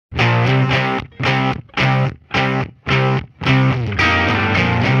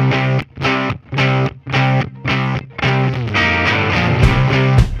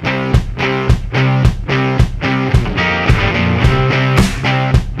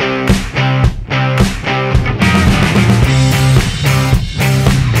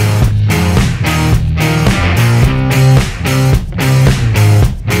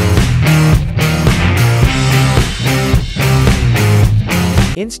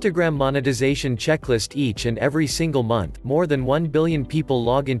Instagram monetization checklist. Each and every single month, more than 1 billion people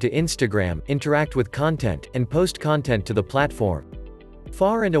log into Instagram, interact with content, and post content to the platform.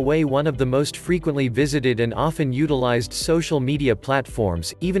 Far and away one of the most frequently visited and often utilized social media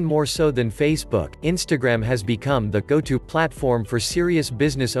platforms, even more so than Facebook, Instagram has become the go-to platform for serious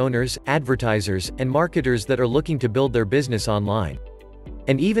business owners, advertisers, and marketers that are looking to build their business online.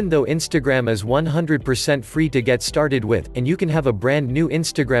 And even though Instagram is 100% free to get started with, and you can have a brand new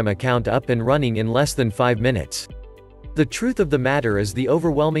Instagram account up and running in less than 5 minutes. The truth of the matter is the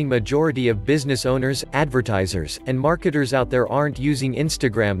overwhelming majority of business owners, advertisers, and marketers out there aren't using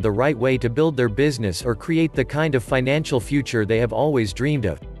Instagram the right way to build their business or create the kind of financial future they have always dreamed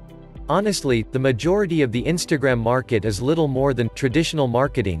of. Honestly, the majority of the Instagram market is little more than traditional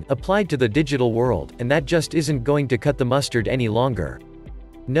marketing applied to the digital world, and that just isn't going to cut the mustard any longer.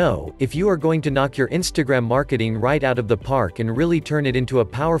 No, if you are going to knock your Instagram marketing right out of the park and really turn it into a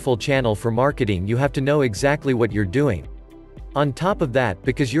powerful channel for marketing, you have to know exactly what you're doing. On top of that,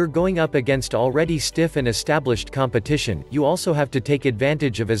 because you're going up against already stiff and established competition, you also have to take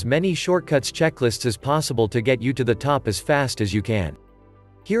advantage of as many shortcuts checklists as possible to get you to the top as fast as you can.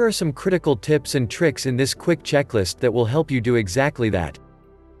 Here are some critical tips and tricks in this quick checklist that will help you do exactly that.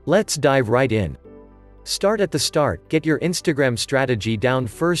 Let's dive right in. Start at the start, get your Instagram strategy down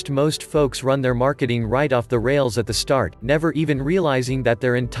first. Most folks run their marketing right off the rails at the start, never even realizing that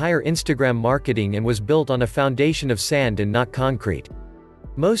their entire Instagram marketing was built on a foundation of sand and not concrete.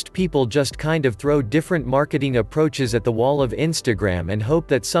 Most people just kind of throw different marketing approaches at the wall of Instagram and hope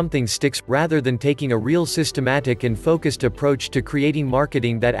that something sticks, rather than taking a real systematic and focused approach to creating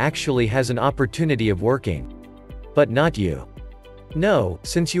marketing that actually has an opportunity of working. But not you. No,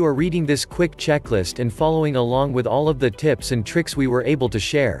 since you are reading this quick checklist and following along with all of the tips and tricks we were able to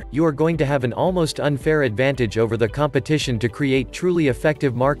share, you are going to have an almost unfair advantage over the competition to create truly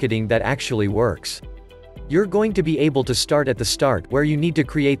effective marketing that actually works. You're going to be able to start at the start, where you need to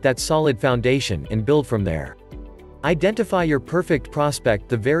create that solid foundation, and build from there. Identify your perfect prospect.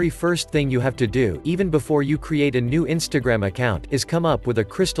 The very first thing you have to do, even before you create a new Instagram account, is come up with a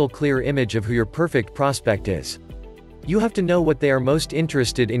crystal clear image of who your perfect prospect is. You have to know what they are most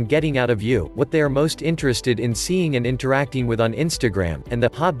interested in getting out of you, what they are most interested in seeing and interacting with on Instagram, and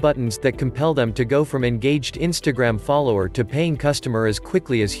the hot buttons that compel them to go from engaged Instagram follower to paying customer as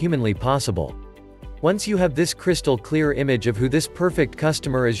quickly as humanly possible. Once you have this crystal clear image of who this perfect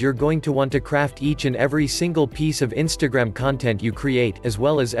customer is, you're going to want to craft each and every single piece of Instagram content you create, as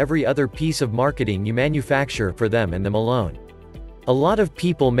well as every other piece of marketing you manufacture, for them and them alone. A lot of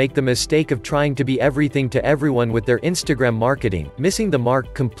people make the mistake of trying to be everything to everyone with their Instagram marketing, missing the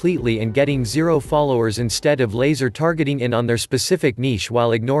mark completely and getting zero followers instead of laser targeting in on their specific niche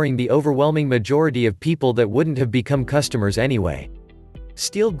while ignoring the overwhelming majority of people that wouldn't have become customers anyway.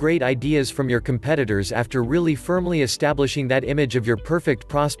 Steal great ideas from your competitors. After really firmly establishing that image of your perfect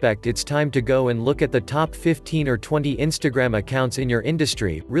prospect, it's time to go and look at the top 15 or 20 Instagram accounts in your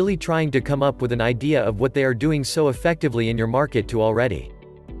industry, really trying to come up with an idea of what they are doing so effectively in your market to already.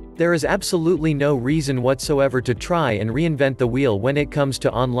 There is absolutely no reason whatsoever to try and reinvent the wheel when it comes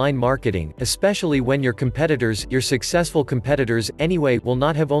to online marketing, especially when your competitors, your successful competitors, anyway, will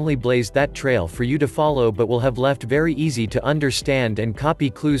not have only blazed that trail for you to follow but will have left very easy to understand and copy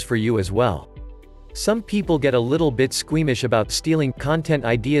clues for you as well. Some people get a little bit squeamish about stealing content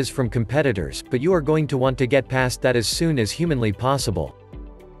ideas from competitors, but you are going to want to get past that as soon as humanly possible.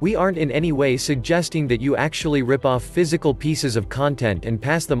 We aren't in any way suggesting that you actually rip off physical pieces of content and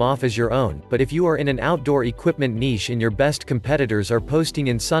pass them off as your own, but if you are in an outdoor equipment niche and your best competitors are posting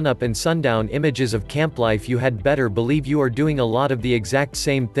in sunup and sundown images of camp life, you had better believe you are doing a lot of the exact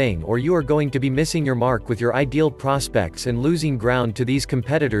same thing, or you are going to be missing your mark with your ideal prospects and losing ground to these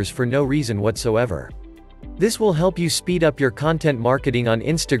competitors for no reason whatsoever. This will help you speed up your content marketing on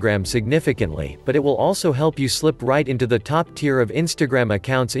Instagram significantly, but it will also help you slip right into the top tier of Instagram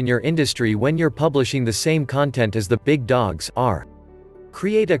accounts in your industry when you're publishing the same content as the big dogs are.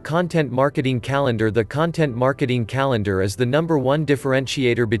 Create a content marketing calendar. The content marketing calendar is the #1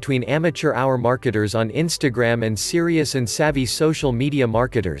 differentiator between amateur hour marketers on Instagram and serious and savvy social media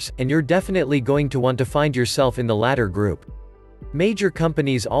marketers, and you're definitely going to want to find yourself in the latter group. Major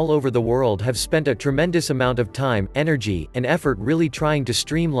companies all over the world have spent a tremendous amount of time, energy, and effort really trying to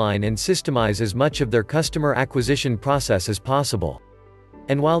streamline and systemize as much of their customer acquisition process as possible.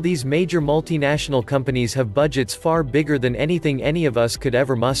 And while these major multinational companies have budgets far bigger than anything any of us could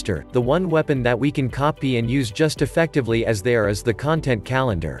ever muster, the one weapon that we can copy and use just effectively as they are is the content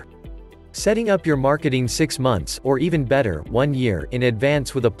calendar. Setting up your marketing 6 months, or even better, 1 year, in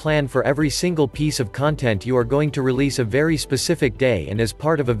advance with a plan for every single piece of content you are going to release a very specific day and as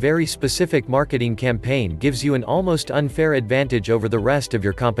part of a very specific marketing campaign gives you an almost unfair advantage over the rest of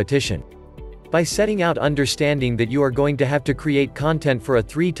your competition. By setting out understanding that you are going to have to create content for a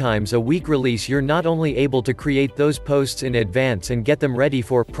 3 times a week release, you're not only able to create those posts in advance and get them ready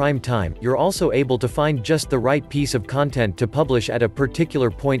for prime time, you're also able to find just the right piece of content to publish at a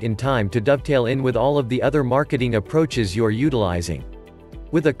particular point in time to dovetail in with all of the other marketing approaches you're utilizing.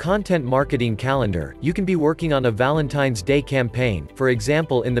 With a content marketing calendar, you can be working on a Valentine's Day campaign, for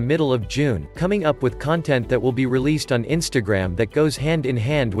example in the middle of June, coming up with content that will be released on Instagram that goes hand in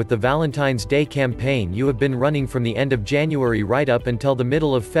hand with the Valentine's Day campaign you have been running from the end of January right up until the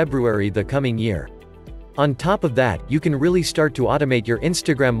middle of February the coming year. On top of that, you can really start to automate your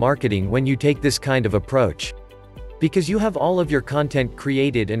Instagram marketing when you take this kind of approach. Because you have all of your content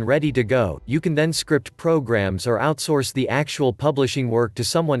created and ready to go, you can then script programs or outsource the actual publishing work to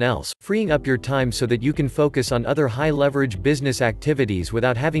someone else, freeing up your time so that you can focus on other high-leverage business activities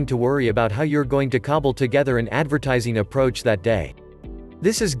without having to worry about how you're going to cobble together an advertising approach that day.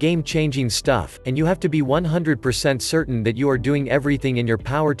 This is game-changing stuff, and you have to be 100% certain that you are doing everything in your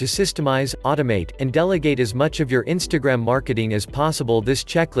power to systemize, automate, and delegate as much of your Instagram marketing as possible. This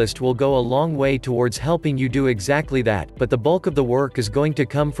checklist will go a long way towards helping you do exactly that, but the bulk of the work is going to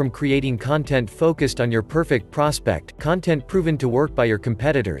come from creating content focused on your perfect prospect, content proven to work by your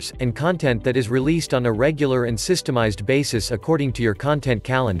competitors, and content that is released on a regular and systemized basis according to your content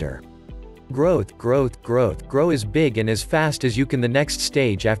calendar. Grow as big and as fast as you can. The next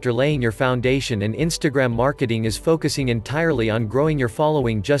stage after laying your foundation and Instagram marketing is focusing entirely on growing your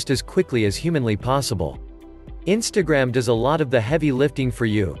following just as quickly as humanly possible. Instagram does a lot of the heavy lifting for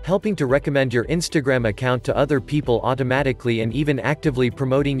you, helping to recommend your Instagram account to other people automatically and even actively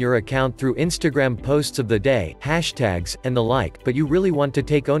promoting your account through Instagram posts of the day, hashtags, and the like, but you really want to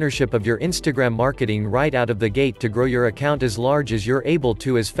take ownership of your Instagram marketing right out of the gate to grow your account as large as you're able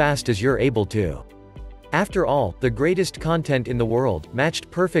to as fast as you're able to. After all, the greatest content in the world,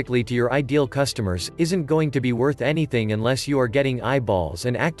 matched perfectly to your ideal customers, isn't going to be worth anything unless you are getting eyeballs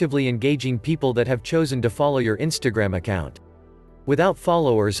and actively engaging people that have chosen to follow your Instagram account. Without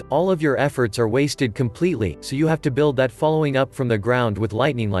followers, all of your efforts are wasted completely, so you have to build that following up from the ground with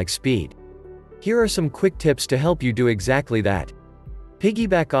lightning-like speed. Here are some quick tips to help you do exactly that.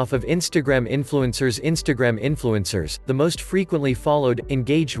 Piggyback off of Instagram influencers. Instagram influencers, the most frequently followed,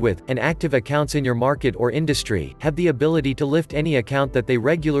 engaged with, and active accounts in your market or industry, have the ability to lift any account that they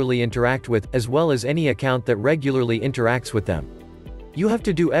regularly interact with, as well as any account that regularly interacts with them. You have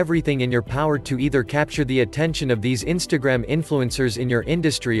to do everything in your power to either capture the attention of these Instagram influencers in your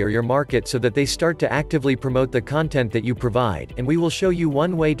industry or your market so that they start to actively promote the content that you provide, and we will show you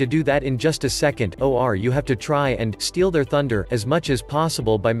one way to do that in just a second. Or you have to try and steal their thunder as much as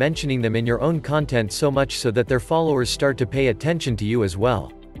possible by mentioning them in your own content so much so that their followers start to pay attention to you as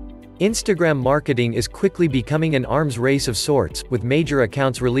well. Instagram marketing is quickly becoming an arms race of sorts, with major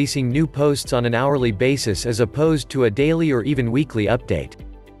accounts releasing new posts on an hourly basis as opposed to a daily or even weekly update.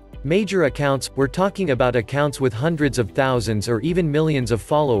 Major accounts, we're talking about accounts with hundreds of thousands or even millions of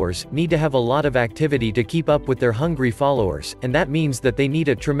followers, need to have a lot of activity to keep up with their hungry followers, and that means that they need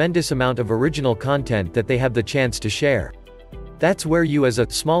a tremendous amount of original content that they have the chance to share. That's where you as a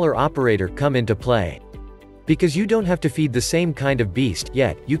smaller operator come into play. Because you don't have to feed the same kind of beast,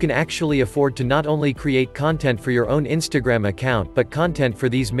 yet you can actually afford to not only create content for your own Instagram account but content for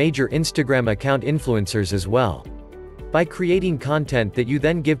these major Instagram account influencers as well. By creating content that you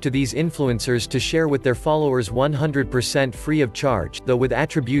then give to these influencers to share with their followers 100% free of charge, though with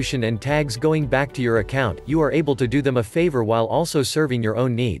attribution and tags going back to your account, you are able to do them a favor while also serving your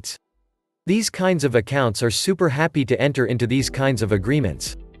own needs. These kinds of accounts are super happy to enter into these kinds of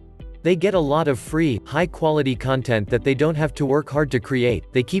agreements. They get a lot of free, high-quality content that they don't have to work hard to create,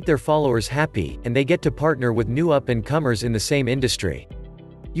 they keep their followers happy, and they get to partner with new up-and-comers in the same industry.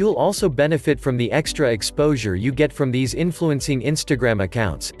 You'll also benefit from the extra exposure you get from these influencing Instagram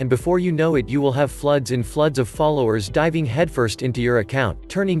accounts, and before you know it you will have floods and floods of followers diving headfirst into your account,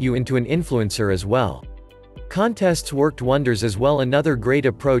 turning you into an influencer as well. Contests worked wonders as well. Another great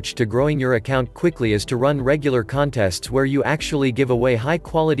approach to growing your account quickly is to run regular contests where you actually give away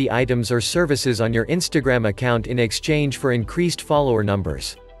high-quality items or services on your Instagram account in exchange for increased follower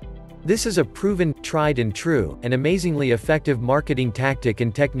numbers. This is a proven, tried and true, and amazingly effective marketing tactic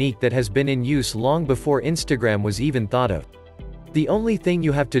and technique that has been in use long before Instagram was even thought of. The only thing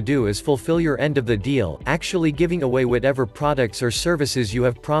you have to do is fulfill your end of the deal, actually giving away whatever products or services you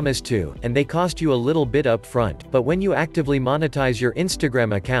have promised to, and they cost you a little bit up front, but when you actively monetize your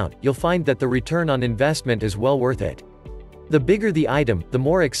Instagram account, you'll find that the return on investment is well worth it. The bigger the item, the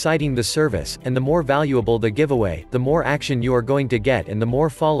more exciting the service, and the more valuable the giveaway, the more action you are going to get and the more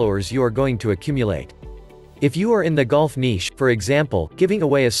followers you are going to accumulate. If you are in the golf niche, for example, giving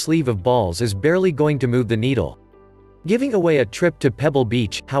away a sleeve of balls is barely going to move the needle. Giving away a trip to Pebble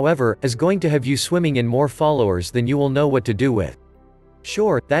Beach, however, is going to have you swimming in more followers than you will know what to do with.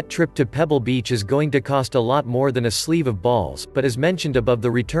 Sure, that trip to Pebble Beach is going to cost a lot more than a sleeve of balls, but as mentioned above, the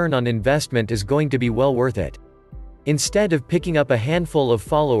return on investment is going to be well worth it. Instead of picking up a handful of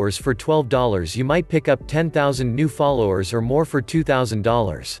followers for $12, you might pick up 10,000 new followers or more for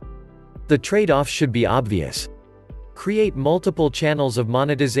 $2,000. The trade-off should be obvious. Create multiple channels of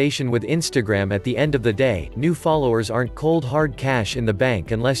monetization with Instagram. At the end of the day, new followers aren't cold hard cash in the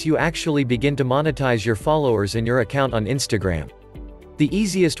bank unless you actually begin to monetize your followers and your account on Instagram. The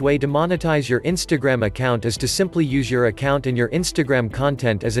easiest way to monetize your Instagram account is to simply use your account and your Instagram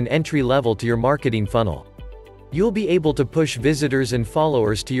content as an entry level to your marketing funnel. You'll be able to push visitors and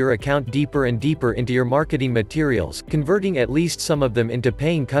followers to your account deeper and deeper into your marketing materials, converting at least some of them into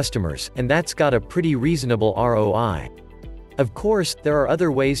paying customers, and that's got a pretty reasonable ROI. Of course, there are other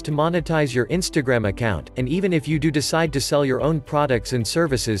ways to monetize your Instagram account, and even if you do decide to sell your own products and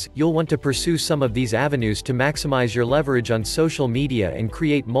services, you'll want to pursue some of these avenues to maximize your leverage on social media and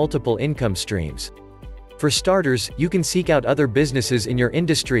create multiple income streams. For starters, you can seek out other businesses in your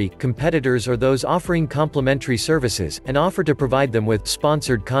industry, competitors or those offering complementary services, and offer to provide them with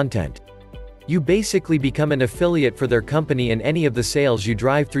sponsored content. You basically become an affiliate for their company, and any of the sales you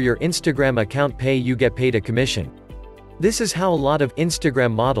drive through your Instagram account you get paid a commission. This is how a lot of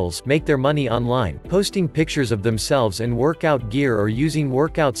Instagram models make their money online, posting pictures of themselves in workout gear or using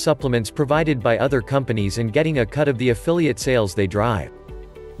workout supplements provided by other companies and getting a cut of the affiliate sales they drive.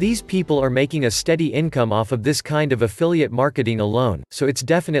 These people are making a steady income off of this kind of affiliate marketing alone, so it's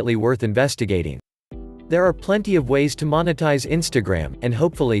definitely worth investigating. There are plenty of ways to monetize Instagram, and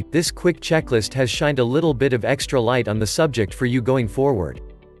hopefully, this quick checklist has shined a little bit of extra light on the subject for you going forward.